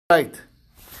Right.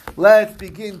 Let's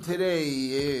begin. Today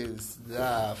is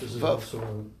This is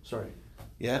also sorry.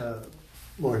 Yeah.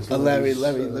 Lawrence.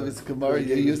 Levy's Gemara.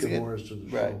 You're using it. To the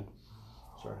right.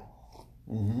 Sorry.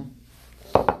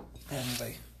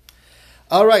 Anyway.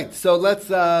 All right. So let's.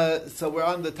 So we're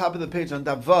on the top of the page on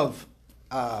Daf Vav.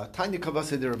 Tanya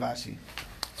Kavase de Rav Ashi.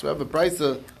 So we have a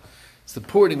brisa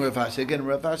supporting Rav Ashi. Again,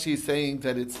 Rav Ashi is saying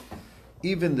that it's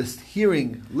even this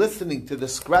hearing, listening to the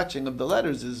scratching of the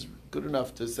letters is good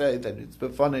enough to say that it's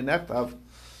b'fanei nechtav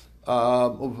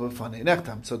or b'fanei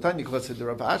nechtam. So Tanya Kavase de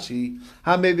Rav Ashi.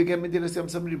 How maybe get medina?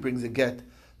 Somebody brings a get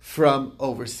from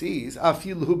overseas.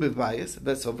 Afilu b'bayis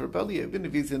v'sofer bali. Even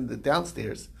if he's in the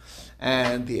downstairs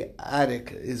and the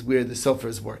attic is where the sofer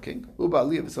is working.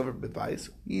 Ubali v'sofer b'bayis.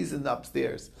 He's in the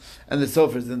upstairs and the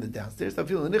sofer is in the downstairs.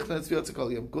 Afilu nichnas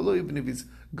v'yotzekol yom kulo. Even if he's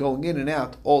going in and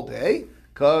out all day,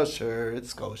 kosher.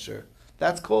 It's kosher.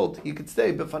 That's called, he could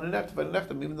stay b'fanei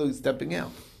nechtam even though he's stepping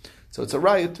out. So it's a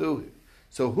raya too.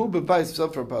 So who b'bayis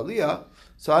sofer b'aliyah?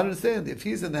 So I understand if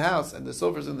he's in the house and the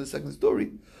sofer's in the second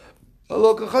story,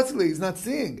 he's not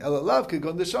seeing. It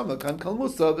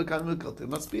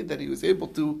must be that he was able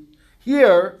to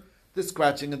hear the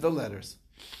scratching of the letters.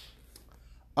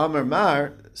 Amar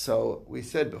Mar, so we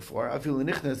said before, even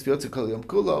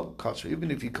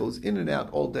if he goes in and out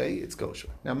all day, it's kosher.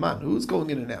 Now, man, who's going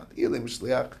in and out?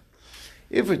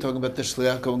 If we're talking about the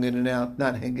shliach going in and out,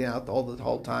 not hanging out the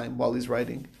whole time while he's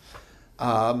writing,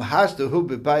 if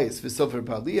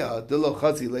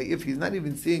he's not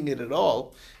even seeing it at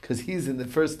all, because he's in the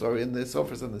first story and the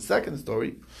sofer's in the second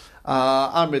story,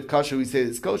 Amrit Kasha, we say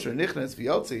it's kosher, nichnas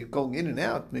v'yotzi, going in and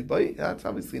out, that's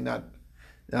obviously not,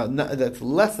 that's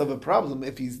less of a problem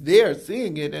if he's there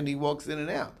seeing it and he walks in and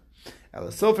out. Ela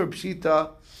sofer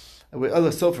pshita, Ela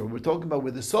sofer, we're talking about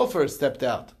where the sofer stepped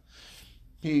out.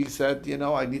 He said,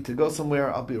 I need to go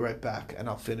somewhere, I'll be right back, and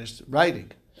I'll finish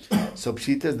writing. So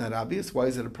pshita is not obvious. Why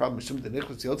is it a problem? It's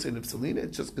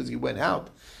just because he went out.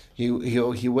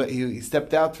 He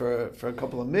stepped out for a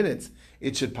couple of minutes.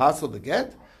 It should possibly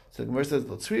get. So the Gemara says,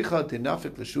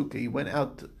 he went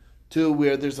out to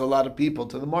where there's a lot of people,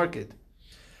 to the market.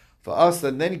 For us,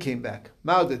 and then he came back.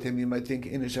 You might think,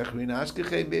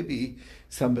 maybe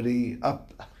somebody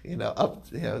up,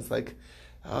 it's like,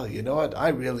 oh, you know what? I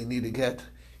really need to get.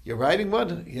 You're writing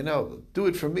one? Do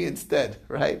it for me instead,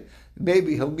 right?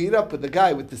 Maybe he'll meet up with the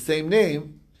guy with the same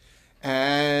name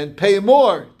and pay him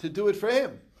more to do it for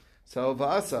him. So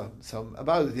Va'asa,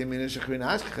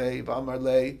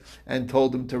 and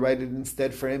told him to write it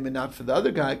instead for him and not for the other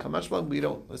guy. Kamashman, we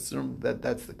don't assume that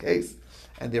that's the case,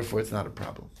 and therefore it's not a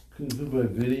problem. Can you do by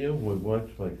video or watch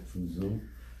like through Zoom?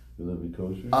 Will that be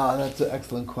kosher? That's an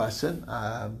excellent question.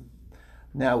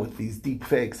 Now with these deep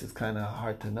fakes, it's kind of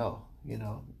hard to know.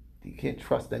 You can't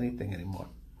trust anything anymore.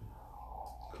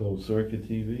 Closed circuit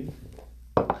TV?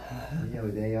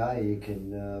 With AI, you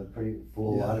can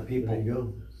fool a lot of people. There you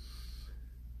go.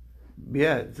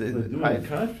 Yeah. They're doing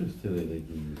conscious today, they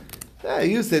can use it. They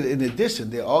use it in addition.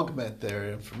 They augment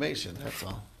their information, that's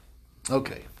all.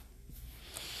 Okay.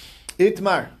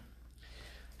 Itmar.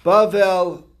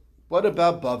 Bavel. What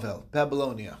about Bavel?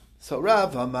 Babylonia. So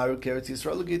Rav Hamaru Keretz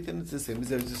Yisrael Gittin, it's the same as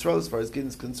Eretz Yisrael as far as Gittin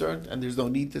is concerned, and there's no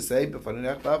need to say b'fanei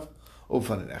nechtav or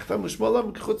b'fanei nechtam.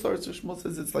 Shmuel Chutz Aretz. Shmuel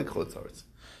says it's like Chutz Aretz.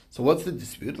 So what's the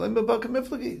dispute?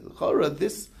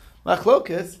 This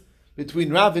machlokes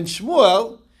between Rav and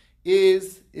Shmuel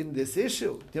is in this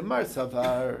issue. Demar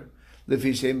Savar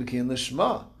Lefi Shem B'Kin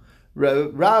L'Shma.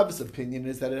 Rav's opinion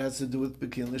is that it has to do with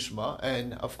B'Kin L'Shma,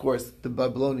 and of course the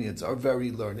Babylonians are very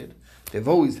learned. They've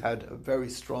always had a very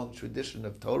strong tradition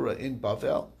of Torah in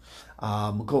Bavel,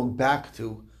 going back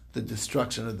to the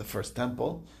destruction of the first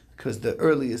temple, because the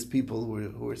earliest people who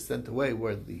were sent away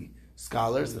were the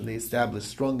scholars, and they established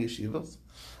strong yeshivas.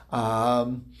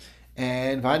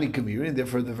 And Vani Kamiri, and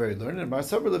therefore they're very learned. And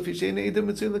Marsavar Lefishein Eidim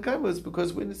Mitzvah L'Kaima is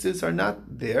because witnesses are not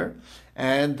there,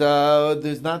 and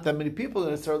there's not that many people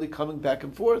necessarily coming back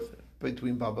and forth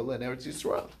between Babel and Eretz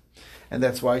Yisrael. And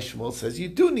that's why Shmuel says you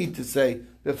do need to say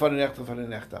b'fanei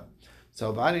nechtam.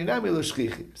 So Vani Nami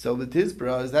L'Shchichi. So with his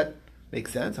bra, does that make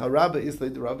sense? How Rabba is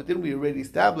like the Rabba? Didn't we already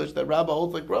establish that Rabba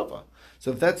holds like Rava?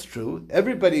 So if that's true,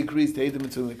 everybody agrees to Eidim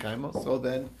Mitzvah L'Kaima. So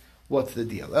then, what's the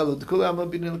deal?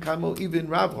 Even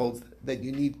Rav holds that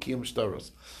you need Kiyum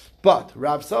Shtaros. But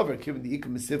Rav Savar, given the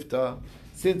Ikum Sifta,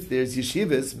 since there's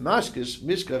yeshivas, mashkish,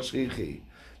 mishkach shrichi,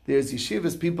 there's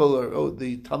yeshivas,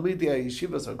 the Talmidei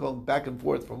yeshivas are going back and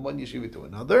forth from one yeshiva to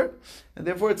another, and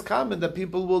therefore it's common that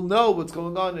people will know what's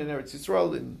going on in Eretz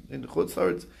Yisrael, in Chutz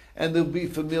La'aretz, and there'll be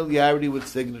familiarity with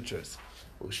signatures.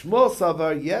 Shmuel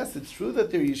Savar, yes, it's true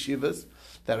that there are yeshivas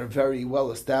that are very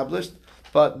well established,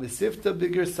 But Mesifta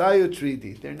Bigger Sayo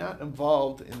Treaty, they're not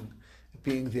involved in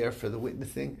being there for the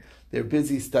witnessing. They're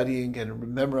busy studying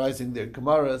and memorizing their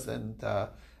Gemaras,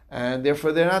 and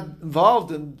therefore they're not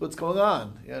involved in what's going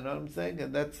on. You know what I'm saying?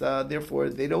 And that's therefore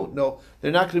they don't know.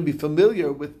 They're not going to be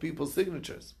familiar with people's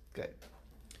signatures. Okay.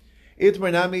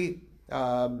 Itmar Nami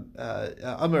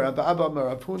Amar Abba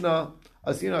Amar Rapuna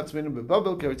Asina Tzminu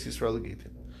Bebabel Keretz Yisrael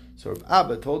Gittin. So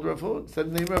Abba told Rapuna,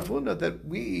 said the name Rapuna, that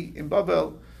we in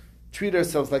Babel treat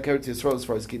ourselves like Eretz Yisrael as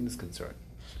far as Gittin is concerned.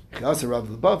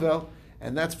 Babel,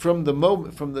 and that's from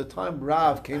the time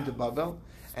Rav came to Babel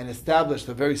and established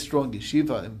a very strong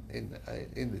yeshiva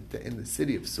in the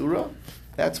city of Surah.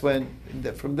 That's when,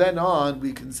 from then on,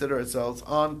 we consider ourselves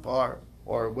on par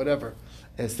or whatever,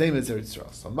 as same as Eretz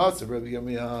Yisrael. So Master Rabbi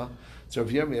Yirmiyah, so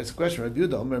Rabbi Yirmiyah asks a question. Rabbi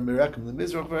Yehuda Omer Merekem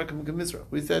leMizrach Merekem leMizrach.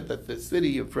 We said that the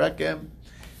city of Rechem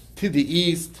to the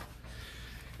east,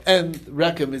 and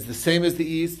Rechem is the same as the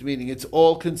east, meaning it's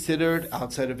all considered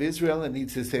outside of Israel and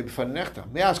needs to say b'fanechta.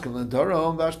 Ashkelon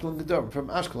Dorom, Ashkelon Gedorim. From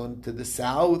Ashkelon to the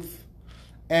south,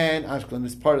 and Ashkelon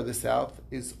is part of the south,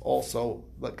 is also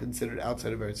considered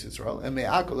outside of Eretz Yisrael. And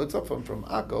Me'ako, let's up from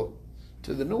Akko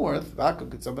to the north. Akko,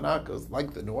 Ketzav and Akko is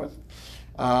like the north,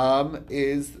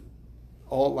 is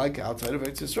all like outside of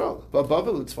Eretz Yisrael. But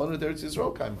Bavel, it's fun with Eretz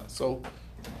Yisrael kaima. So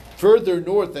further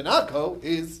north than Akko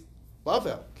is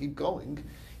Bavel. Keep going.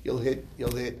 You'll hit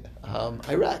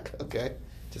Iraq. Okay,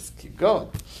 just keep going.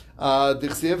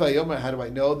 Dichsiv Hayomer. How do I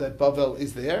know that Bavel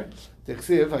is there?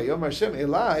 Dichsiv Hayomer Hashem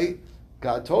Elai.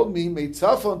 God told me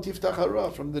Meitzafon Tiftach Hara,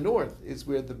 from the north is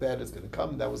where the bad is going to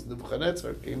come. That was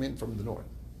Nebuchadnezzar came in from the north.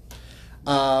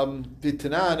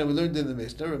 V'tanan, and we learned in the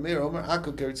Mishnah, Rameir Omer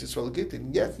Akko Keretz Yisrael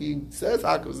Gittin. Yes, he says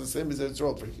Akko is the same as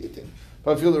Yisrael for Gittin.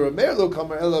 But if you'll Rameir Lo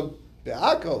Kamer Ela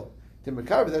Be'Akko.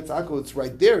 That's Akko, it's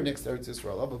right there next to Eretz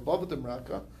Yisrael. But Babel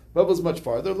Demraka, Babel's much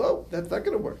farther. Low, that's not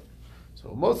going to work.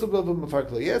 So most of Babel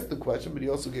Mefarkla, he asked the question, but he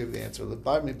also gave the answer.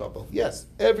 Lebarmi Babel, yes,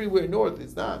 everywhere north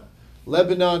is not.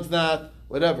 Lebanon's not,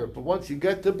 whatever. But once you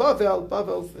get to Babel,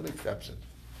 Babel's an exception.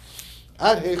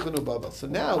 Ad Heichanu Babel. So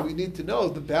now we need to know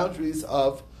the boundaries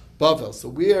of Babel. So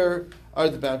where are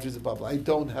the boundaries of Babel? I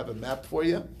don't have a map for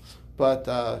you, but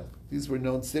these were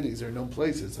known cities or known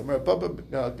places. As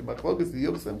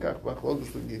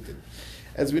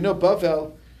we know,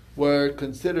 Bavel were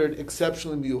considered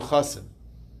exceptionally miyuchasim.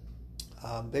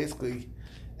 Basically,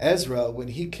 Ezra, when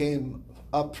he came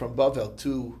up from Bavel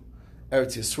to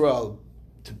Eretz Yisrael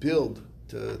to build,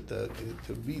 to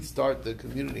restart the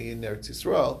community in Eretz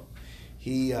Yisrael,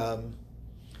 he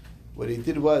what he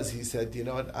did was he said, you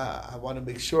know what, I want to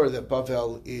make sure that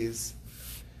Bavel is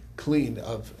clean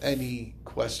of any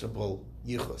questionable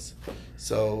yichus.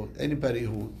 So anybody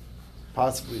who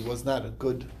possibly was not a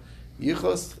good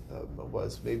yichus,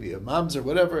 was maybe a mams or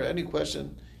whatever, any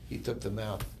question, he took them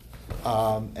out.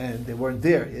 And they weren't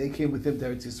there. They came with him to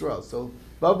Eretz Yisrael. So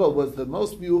Babel was the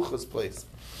most miyuchas place.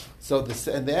 So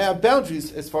and they have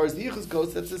boundaries as far as the yichus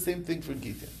goes. That's the same thing for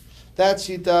Gittin. That's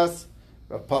Shitas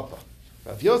Rav Papa.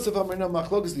 Rav Yosef Amarna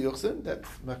Machlokes Yuchsin, that's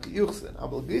Yuchsin.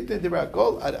 Abel Gittin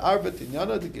Dirakol Ad Arba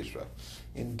Tinyana de Gishra.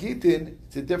 In Gittin,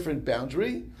 it's a different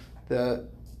boundary. The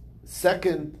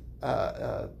second,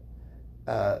 Arba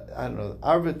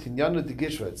Tinyana de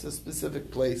Gishra, it's a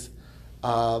specific place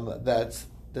that's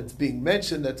being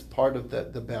mentioned, that's part of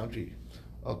the boundary.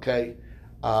 Okay?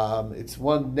 It's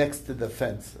one next to the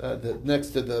fence, next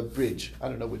to the bridge. I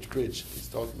don't know which bridge he's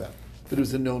talking about, but it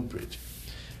was a known bridge.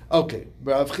 Okay,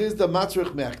 Rav Chizda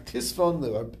Matzrich Me'ach Tisfon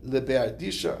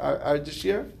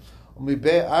leBe'ardishir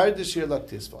u'miBe'ardishir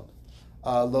la'Tisfon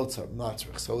Lotzar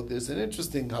Matzrich. So there's an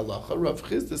interesting halacha. Rav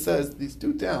Chizda says these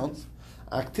two towns,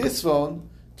 Aktisfon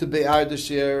to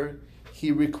Be'ardishir,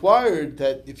 he required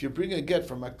that if you bring a get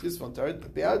from Aktisfon to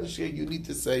Be'ardishir, you need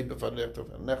to say B'fanechta.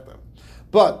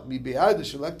 But mi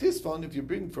Be'ardishir la'Tisfon, if you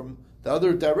bring from the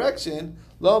other direction,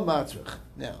 Lo Matzrich.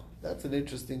 Now, that's an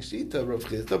interesting shita, Rav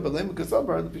Chizda, but maybe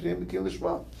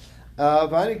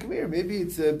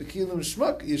it's a Bekilim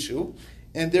Shmuck issue,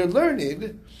 and they're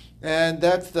learned, and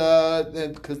that's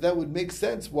because that would make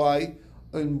sense why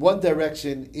in one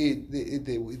direction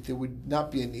there would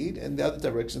not be a need, and the other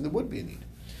direction there would be a need.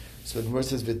 So the verse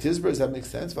says, V'tizber, does that make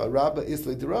sense?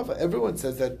 Everyone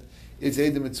says that it's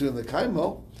Eidim Mitzvah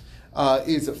L'Kaimo,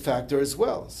 is a factor as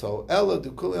well. So Ella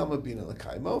Dukuli Amabina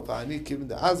Lakaimo, Vani given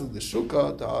the Azal the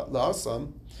Shuka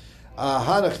Lasam,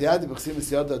 Hanach Yadi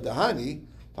B'Chsimis Yada Dahani,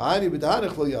 Vani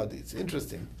B'Dahanach Lo Yadi. It's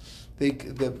interesting.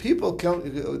 The people count.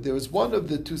 There was one of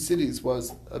the two cities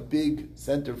was a big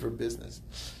center for business.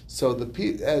 So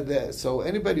so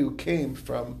anybody who came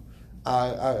from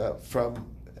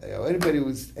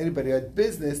anybody had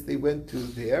business, they went to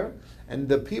there, and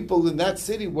the people in that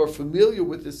city were familiar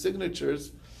with the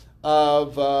signatures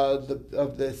of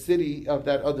the city of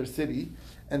that other city,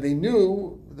 and they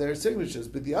knew their signatures.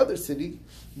 But the other city,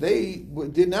 they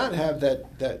did not have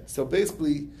that. So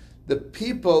basically, the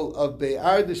people of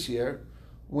Be'ardashir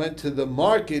went to the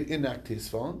market in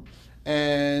Aktisphon,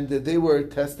 and they were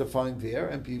testifying there,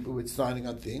 and people were signing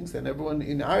on things, and everyone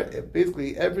in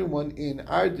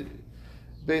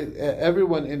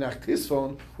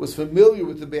Aktisphon was familiar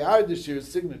with the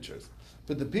Be'ardashir's signatures.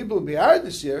 But the people of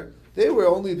Be'ardashir, they were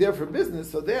only there for business,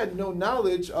 so they had no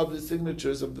knowledge of the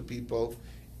signatures of the people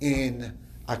in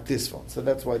Aktisphon. So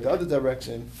that's why the other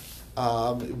direction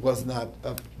was not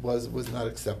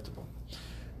acceptable.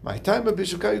 My time of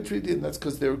Bishukayu treaty, and that's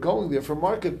because they were going there for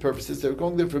market purposes. They were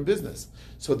going there for business,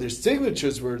 so their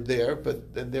signatures were there,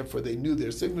 and therefore they knew their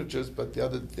signatures, but the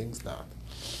other things not.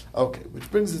 Okay,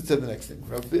 which brings us to the next thing.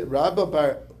 Rabba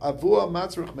bar Avua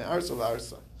Matzruch me'arsa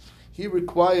la'arsa. He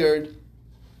required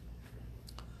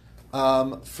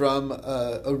from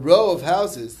a row of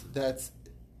houses that's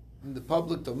in the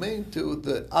public domain to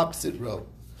the opposite row.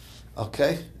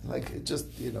 Okay, like it just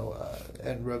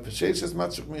and Rav Sheshes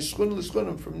matzuk mishchun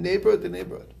l'shchunim, from neighborhood to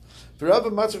neighborhood. For Rav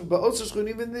matzuk ba'otzah shchun,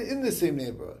 even in the same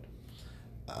neighborhood.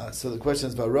 So the question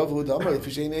is about Rav Hudamar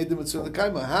l'fishein edim mitzvah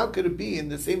l'kaima. How could it be in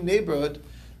the same neighborhood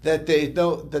that they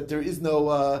know that there is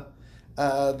no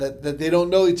that they don't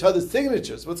know each other's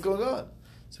signatures? What's going on?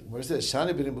 So where it says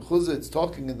Shani ben Mechuzah, it's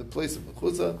talking in the place of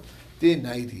Mechuzah. Din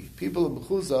 90 people of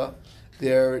Mechuzah,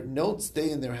 they don't stay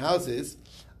in their houses.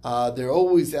 They're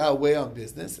always away on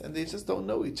business, and they just don't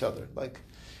know each other. Like,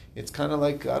 it's kind of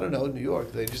like, I don't know, New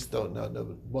York. They just don't know.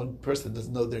 One person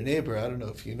doesn't know their neighbor. I don't know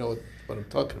if you know what I'm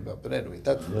talking about. But anyway,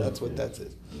 that's what that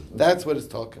is. That's what it's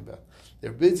talking about.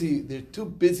 They're busy. They're too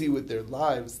busy with their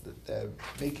lives that they're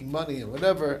making money and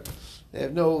whatever. They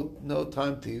have no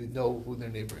time to know who their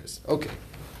neighbor is. Okay.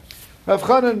 Rav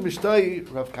Chanan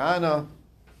Mishtai, Rav Kahana.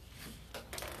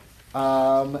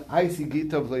 I see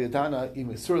Gitav Le'yadana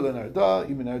im Sur Le'narda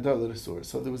im Narda Le'Sur.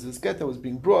 So there was this get that was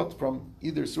being brought from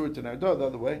either Sur to Narda, the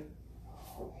other way.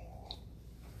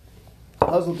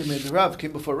 Hazel came in the Rav,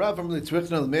 came before Rav. We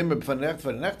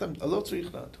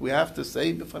have to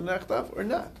say b'fanechtav or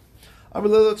not.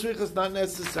 It's not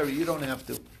necessary. You don't have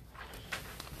to.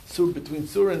 Sur between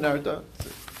Sur and Narda,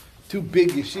 two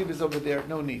big yeshivas over there.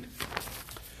 No need.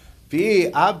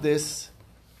 Be abdis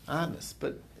honest,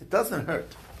 but it doesn't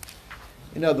hurt.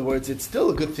 In other words, it's still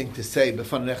a good thing to say even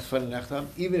if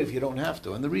you don't have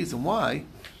to. And the reason why,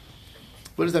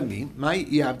 what does that mean?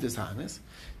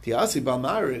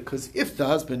 Because if the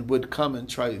husband would come and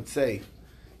try and say,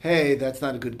 hey, that's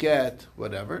not a good get,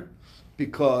 whatever,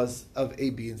 because of A,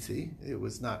 B, and C, it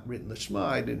was not written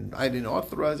l'shma, I didn't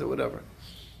authorize it, whatever.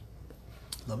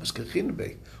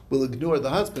 We'll ignore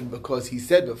the husband because he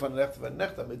said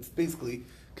it's basically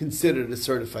considered a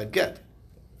certified get.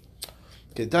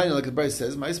 Okay, Daniel, like the Bryce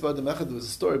says, there was a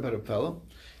story about a fellow.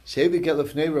 Shevi get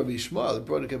lefnei Rabbi Yishmael. He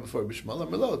brought a get before Rabbi Yishmael.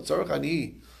 Amarlo, tzorach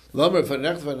ani. Lamer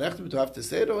v'nechtem to have to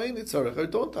say it, or ain't it tzorach, or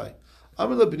don't I?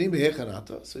 Amarlo b'ni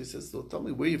mehechanata. So he says, so tell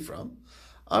me where you're from.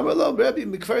 Amarlo, Rabbi,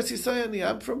 mikvar sisai ani.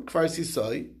 I'm from Kvar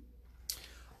Sisai.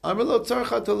 Amarlo,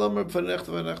 tzorach ata lamer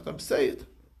v'nechtem. Say it.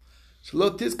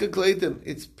 Shalot tizka kleidim.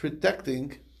 It's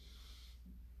protecting.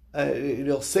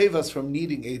 It'll save us from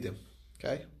needing edim.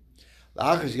 Okay.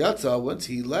 Once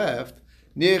he left,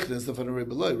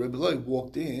 Rebbe Loi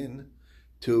walked in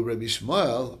to Rabbi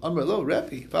Shmuel. Amar lo,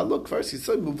 Rabbi, look first. He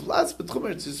said, "Muvlas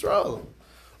betchumer Yisrael,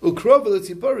 ukrov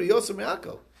letzipori yosem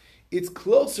Akko." It's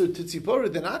closer to Tzipori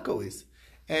than Akko is,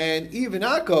 and even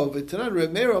Akko, v'tanan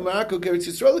remero Akko keretz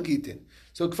Yisrael Gittin.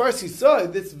 So Kfar Sisai,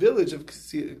 this village of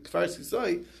Kfar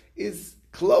Sisai, is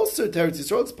closer to Eretz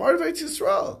Yisrael. It's part of Eretz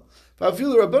Yisrael.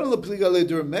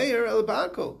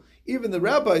 Even the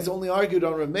rabbis only argued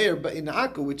on Rameir, but in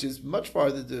Akko, which is much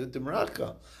farther to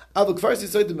Merachka.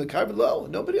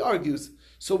 Nobody argues.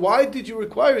 So why did you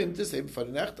require him to say b'far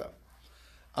nechta?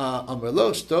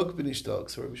 Amarlo shtok b'nishtok.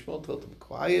 So Rabbi Shmuel told him,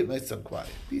 quiet, my son, quiet.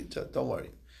 Don't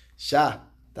worry. Shah,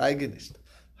 taigenisht.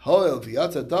 Hoel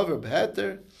v'yatza davar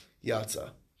b'heter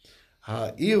yatza.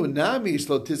 Iu nami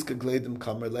shlo tiska gleidim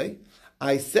kamerle.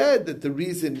 I said that the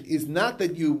reason is not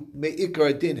that you may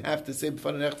ikar din have to say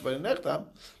b'fanei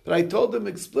but I told them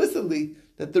explicitly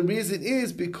that the reason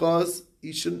is because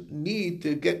you shouldn't need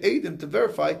to get Adam to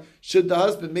verify should the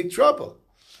husband make trouble.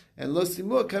 And lo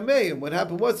simua kamei, and what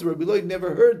happened was Rabbi Lloyd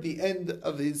never heard the end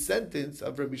of his sentence,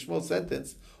 of Rabbi Shmuel's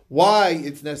sentence, why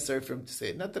it's necessary for him to say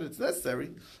it. Not that it's necessary,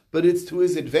 but it's to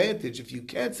his advantage. If you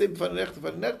can't say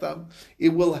b'fanei it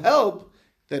will help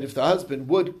that if the husband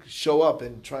would show up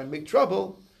and try and make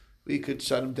trouble, we could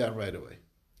shut him down right away.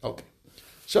 Okay.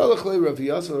 Shalach le Rav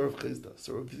Yasar Rav Chizda.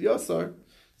 So Rav Yasar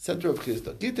sent Rav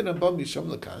Chizda. Gittin abam yisham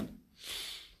lekan.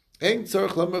 Ein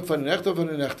tzarich lamer fanenechta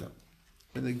fanenechta.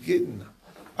 When the Gittin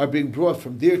are being brought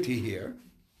from there to here,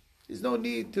 there's no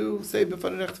need to say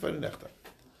befanenechta fanenechta.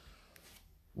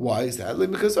 Why is that?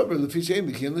 Because of lefisheim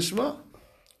b'kiyin l'shma.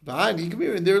 Behind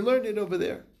Yigmir, and they're learning over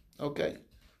there. Okay,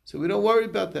 so we don't worry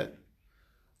about that.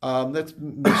 That's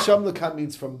Misham Lekan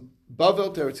means from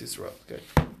Bavel to Eretz Yisrael. Okay,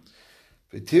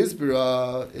 but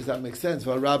Tizbara, does that make sense?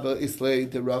 Rabba Islay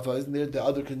the Rava, isn't there the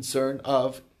other concern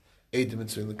of Eidim and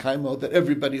Tzvin L'Kaimo that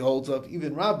everybody holds of?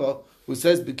 Even Rabba, who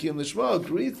says B'kiyam L'Shma,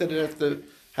 agrees that it has to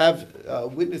have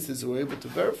witnesses who are able to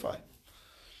verify.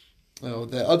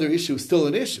 The other issue is still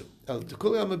an issue.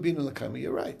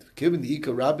 You're right. Given the Ika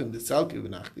Rabbim, the Salki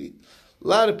V'Nachti, a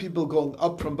lot of people going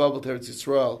up from Bavel to Eretz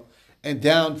Yisrael and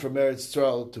down from Eretz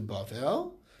Yisrael to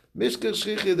Bavel. Mishkach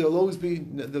Shchichi, there will always be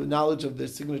the knowledge of their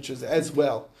signatures as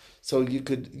well. So you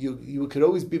could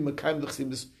always be Mekayim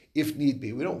L'Chsimus if need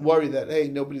be. We don't worry that, hey,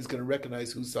 nobody's going to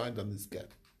recognize who signed on this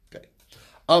get. Okay.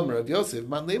 Amr Rav Yosef,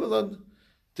 Man Leimalon,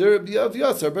 Rav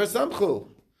Yosef, Bar Samchu.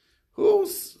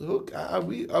 Are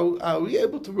we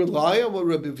able to rely on what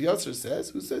Rabbi Yosef says?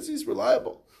 Who says he's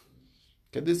reliable?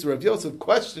 Okay, this is Rabbi Yosef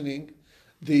questioning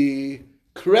the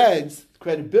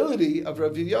credibility of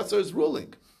Rabbi Yosef's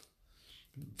ruling.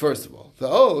 First of all, the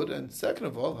Ode, and second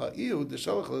of all, Ha'iu the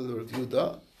Shalach Rav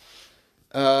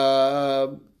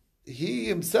Yehuda. He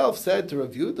himself said to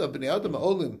Rav Yehuda, "Bnei Adam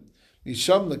Olim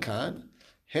Misham Lekan,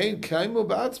 Hein Kaimu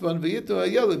Ba'atzman V'Yitu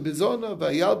Hayel Bizona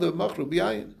V'Yalda Machru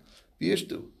B'Yayin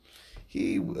V'Yishtu."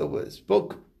 He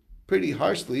spoke pretty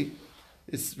harshly,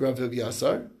 it's Rav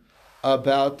Yasar,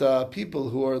 about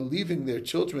people who are leaving their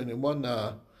children in one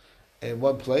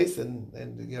place, and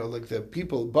like the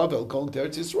people of Bavel going to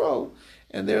Eretz Yisrael,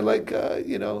 and they're like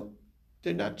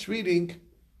they're not treating,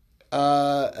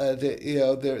 they're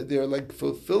like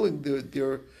fulfilling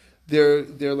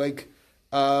they're like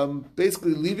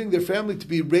basically leaving their family to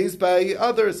be raised by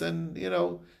others, and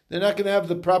they're not going to have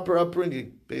the proper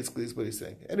upbringing, basically, is what he's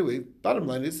saying. Anyway, bottom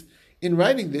line is, in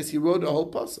writing this, he wrote a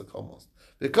whole pasuk almost.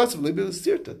 Because of Libel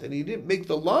Sirtat, and he didn't make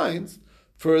the lines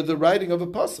for the writing of a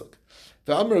pasuk.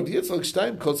 The Amr of Yitzchak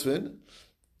Shteim Kosvin,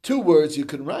 2 words you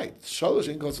can write. Shalosh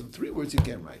Ein Kosvin, 3 words you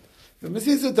can't write. The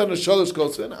Mesizat on a Shalosh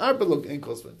Kosvin, Arbelog Ein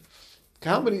Kosvin.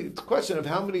 It's a question of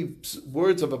how many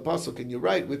words of a pasuk can you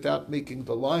write without making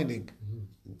the lining.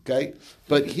 Okay?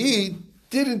 But he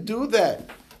didn't do that.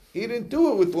 He didn't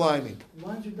do it with lining.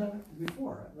 Lines you've done it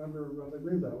before. I remember Rabbi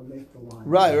Greenblatt would make the line.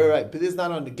 Right. But this is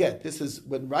not on the get. This is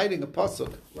when writing a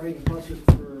pasuk. Writing a pasuk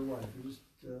for what?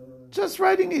 Just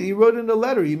writing it. He wrote in the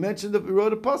letter. He mentioned that he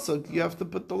wrote a pasuk. You have to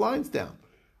put the lines down.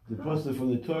 The pasuk from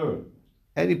the Torah.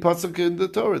 Any pasuk in the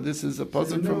Torah. This is a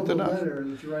pasuk from Tanakh. The letter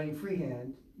that you're writing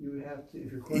freehand, you would have to,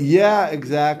 if you're quoting. Yeah,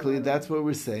 exactly. That's what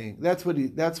we're saying. That's what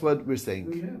we're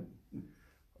saying. Who knew?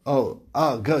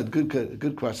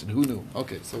 Good question. Who knew?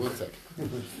 Okay, so 1 second.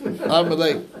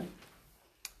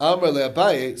 Amarle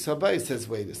Abaye. So Abaye says,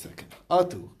 wait a second.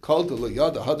 Atu called the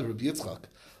Yada Hadar of Yitzchak.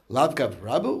 Lavgav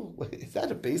Rabu. Is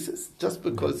that a basis? Just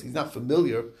because he's not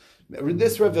familiar.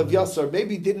 This Rav Yasar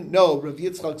maybe didn't know Rav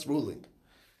Yitzchak's ruling,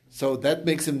 so that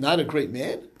makes him not a great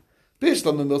man. If it's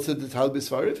something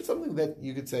that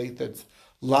you could say that's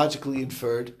logically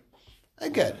inferred, I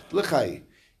get it. L'chai.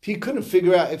 If he couldn't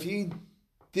figure out, if he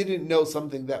didn't know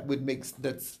something that would make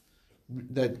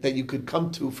that you could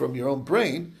come to from your own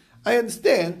brain, I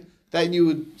understand that you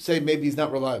would say maybe he's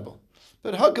not reliable.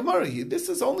 But Hagamara, this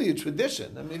is only a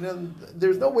tradition. I mean,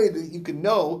 there's no way that you can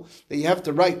know that you have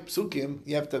to write psukim.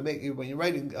 You have to make, when you're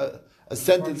writing a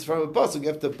sentence from a pasuk, you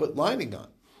have to put lining on.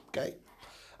 Okay,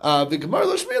 the Gemara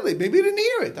Lashmili, maybe he didn't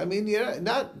hear it. I mean,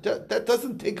 that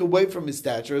doesn't take away from his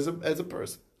stature as a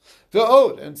person.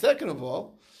 And second of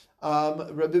all,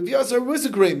 Rabbi Yasar was a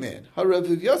great man.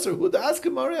 Rabbi Yasar, who asked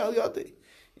him al yati.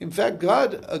 In fact,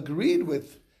 God agreed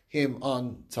with him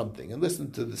on something. And listen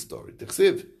to the story.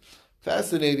 T'chsiv,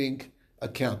 fascinating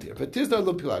account here. But Tiznar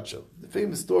lo Pilacho, the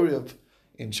famous story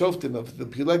in Shoftim of the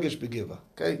Pilegesh Begiva.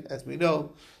 Okay, as we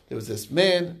know, there was this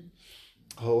man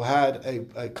who had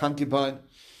a concubine,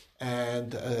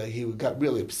 and he got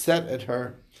really upset at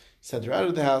her, sent her out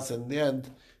of the house, and in the end,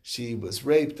 she was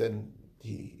raped, and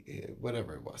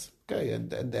whatever it was. Okay, and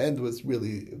the end was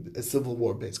really a civil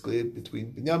war, basically,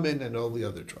 between Binyamin and all the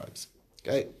other tribes.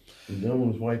 Okay?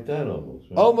 Binyamin was wiped out almost,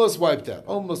 right? Almost wiped out.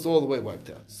 Almost all the way wiped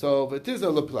out. So,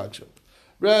 V'tizna leplaksha.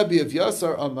 Rabbi of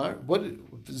Yasar Amar,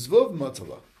 Zvov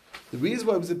Matala. The reason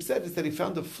why he was upset is that he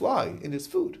found a fly in his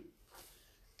food.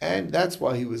 And that's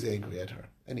why he was angry at her.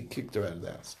 And he kicked her out of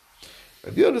the house.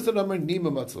 Rabbi Yonasan Amar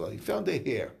Nima Matala. He found a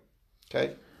hair.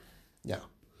 Okay? Now,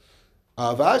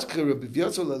 Vashke Rabbi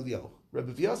Vyasar Elio.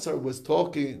 Rabbi Vyasar was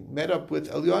met up with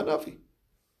Eliyahu Hanavi.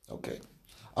 Okay.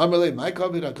 Amalei, my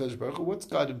Kavod HaKadosh Baruch Hu, what's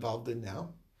God involved in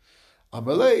now?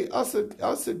 Amalei,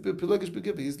 Asik Pelegish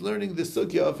Begiva. He's learning the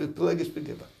sugya of Pelegish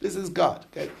Begiva. This is God.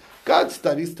 Okay, God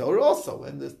studies Torah also,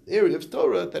 and the area of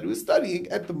Torah that he was studying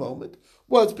at the moment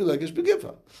was Pelegish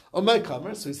Begiva. On my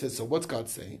Kamer, so he says, so what's God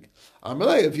saying?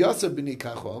 Amalei, if Yasser b'ni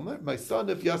Kacho Omer, my son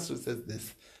if Yasser says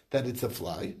this, that it's a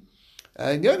fly,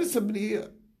 and Yonasan b'ni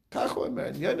Kacho Omer,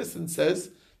 and Yonasan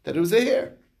says that it was a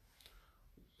hair.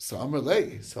 So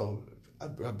Amalei, so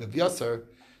Rabbi Yasser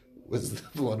was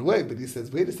blown away, but he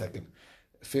says, wait a second.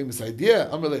 Famous idea.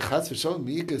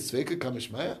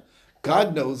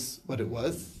 God knows what it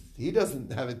was. He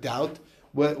doesn't have a doubt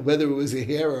whether it was a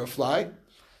hair or a fly.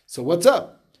 So what's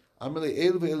up?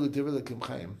 It's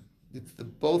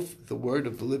both the word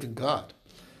of the living God.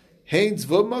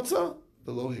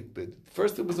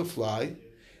 First it was a fly,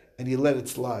 and he let it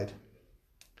slide.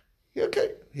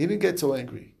 Okay, he didn't get so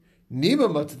angry.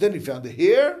 Then he found a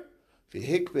hair,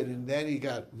 and then he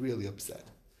got really upset.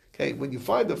 Okay, when you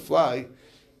find a fly,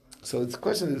 so the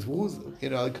question is, who's,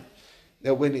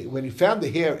 that when he found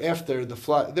the hair after the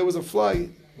fly, there was a fly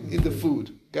in the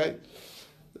food, okay?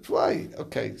 The fly,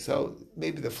 okay, so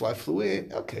maybe the fly flew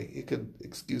in, okay, you could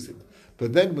excuse it.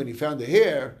 But then when he found the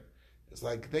hair, it's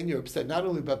like, then you're upset not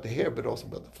only about the hair, but also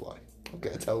about the fly. Okay,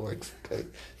 that's how it works, okay?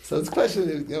 So this question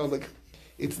is, you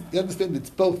understand, it's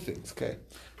both things, okay?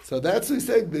 So that's what he's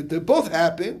saying, that they both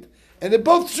happened, and they're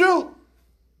both true.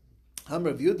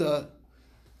 Amar Yehuda.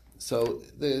 So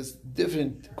there's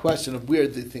different question of where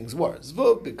the things were.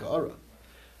 Zvuv b'kara.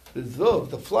 The zvuv,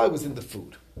 the fly was in the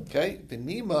food. Okay,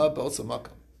 v'nima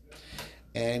b'osamakam,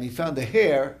 and he found a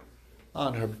hair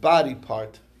on her body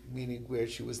part, meaning where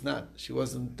she was not. She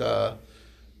wasn't. I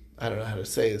don't know how to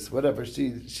say this. Whatever. She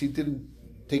didn't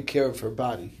take care of her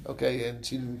body. Okay, and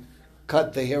she didn't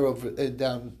cut the hair over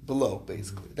down below.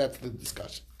 Basically, that's the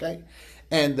discussion. Okay.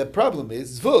 And the problem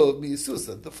is, zvuv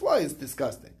miyisusa, the fly is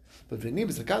disgusting. But v'nim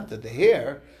zakanta, the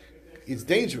hair is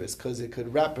dangerous because it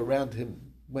could wrap around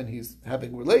him when he's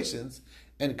having relations,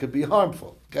 and it could be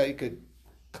harmful. Okay, it could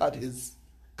cut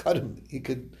him. He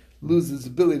could lose his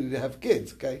ability to have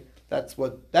kids. Okay, that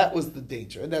was the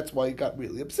danger, and that's why he got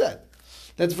really upset.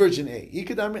 That's version A.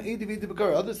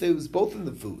 Others say it was both in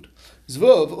the food.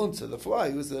 Zvuv unsa, the fly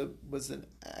was an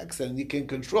accident. You can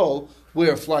control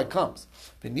where a fly comes.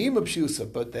 But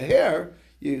the hair,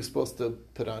 you're supposed to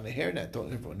put on a hairnet.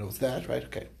 Don't everyone knows that, right?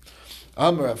 Okay.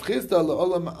 Okay,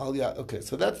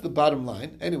 so that's the bottom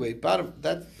line. Anyway,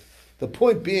 that's the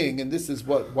point being, and this is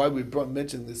why we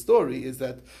mentioned this story, is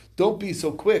that don't be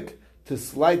so quick to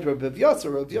slight Rabbi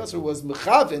Vyasar. Rabbi Vyasar was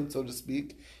mechaven, so to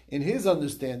speak, in his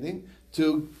understanding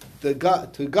to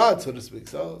God, so to speak.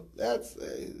 So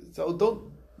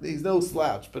he's no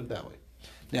slouch, put it that way.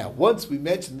 Now, once we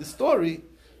mention the story,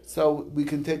 so we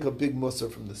can take a big musar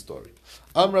from the story.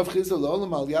 So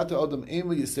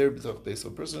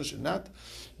a person should not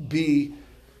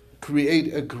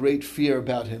create a great fear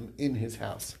about him in his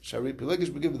house. Shari Pelegish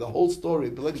Begiva, the whole story,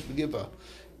 Pelegish Begiva,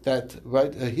 that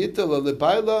right,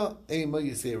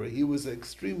 he was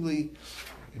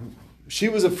she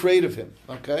was afraid of him.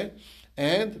 Okay,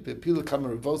 and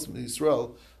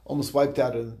Israel almost wiped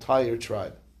out an entire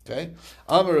tribe. Okay,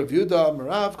 Amar Rav Yehuda, Amar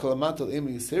Rav, Kolamantal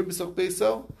Ema Yisir B'Soch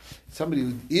Beiso. Somebody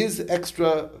who is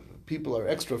extra, people are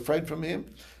extra afraid from him.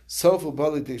 Sofu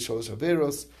Bali Te Sholosh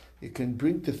Averos. It can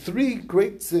bring to 3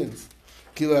 great sins: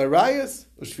 Gila Arayas,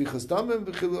 Ushvichas Damim,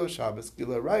 V'Chilul Shabbos.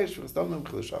 Gila Arayas, Ushvichas Damim,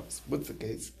 V'Chilul Shabbos. What's the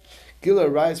case? Gila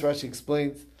Arayas, Rashi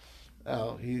explains.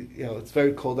 It's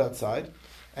very cold outside,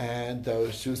 and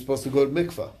she was supposed to go to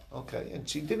mikvah. Okay, and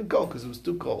she didn't go because it was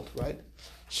too cold. Right?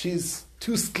 She's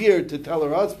too scared to tell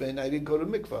her husband, I didn't go to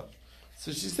mikvah.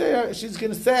 So she's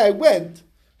going to say, I went,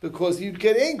 because he'd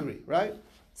get angry, right?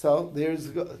 So he's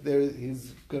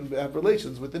going to have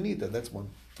relations with Anita. That's one.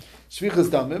 Shvichas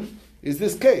Damim is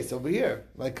this case over here.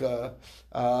 Like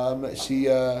she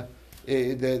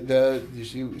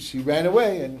ran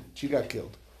away and she got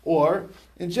killed. Or,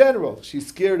 in general, she's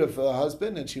scared of her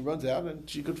husband and she runs out and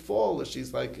she could fall. Or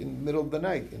she's like in the middle of the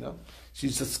night,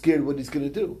 She's just scared what he's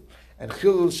going to do. And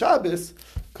Chilul Shabbos,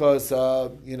 because,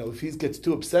 if he gets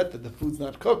too upset that the food's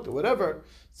not cooked or whatever,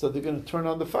 so they're going to turn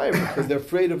on the fire because they're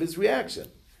afraid of his reaction.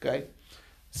 Okay?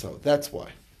 So that's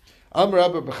why. There's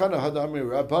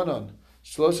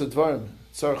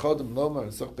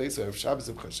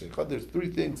 3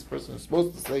 things a person is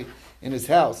supposed to say in his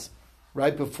house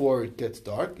right before it gets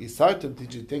dark. Isartem,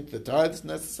 did you take the tithes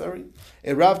necessary?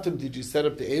 Eravtem, did you set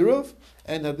up the Eruv?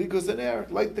 And Hadlikos and air,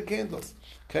 light the candles.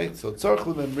 Okay, so tzarch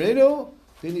l'memreno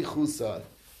binichusa.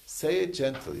 Say it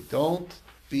gently. Don't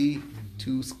be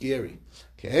too scary.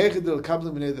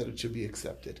 That it should be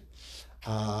accepted.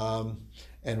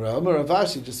 And Rav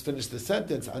Ashi just finished the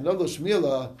sentence. I never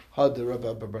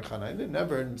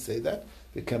heard him say that.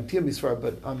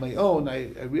 But on my own, I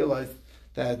realized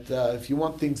that if you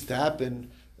want things to happen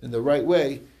in the right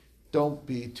way, don't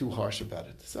be too harsh about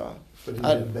it. So, But he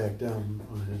didn't back down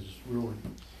on his ruling.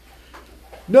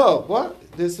 no,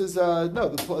 what? This is no.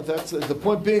 The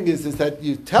point being is that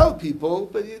you tell people,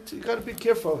 but you got to be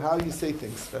careful how you say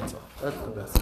things. That's all. That's the best.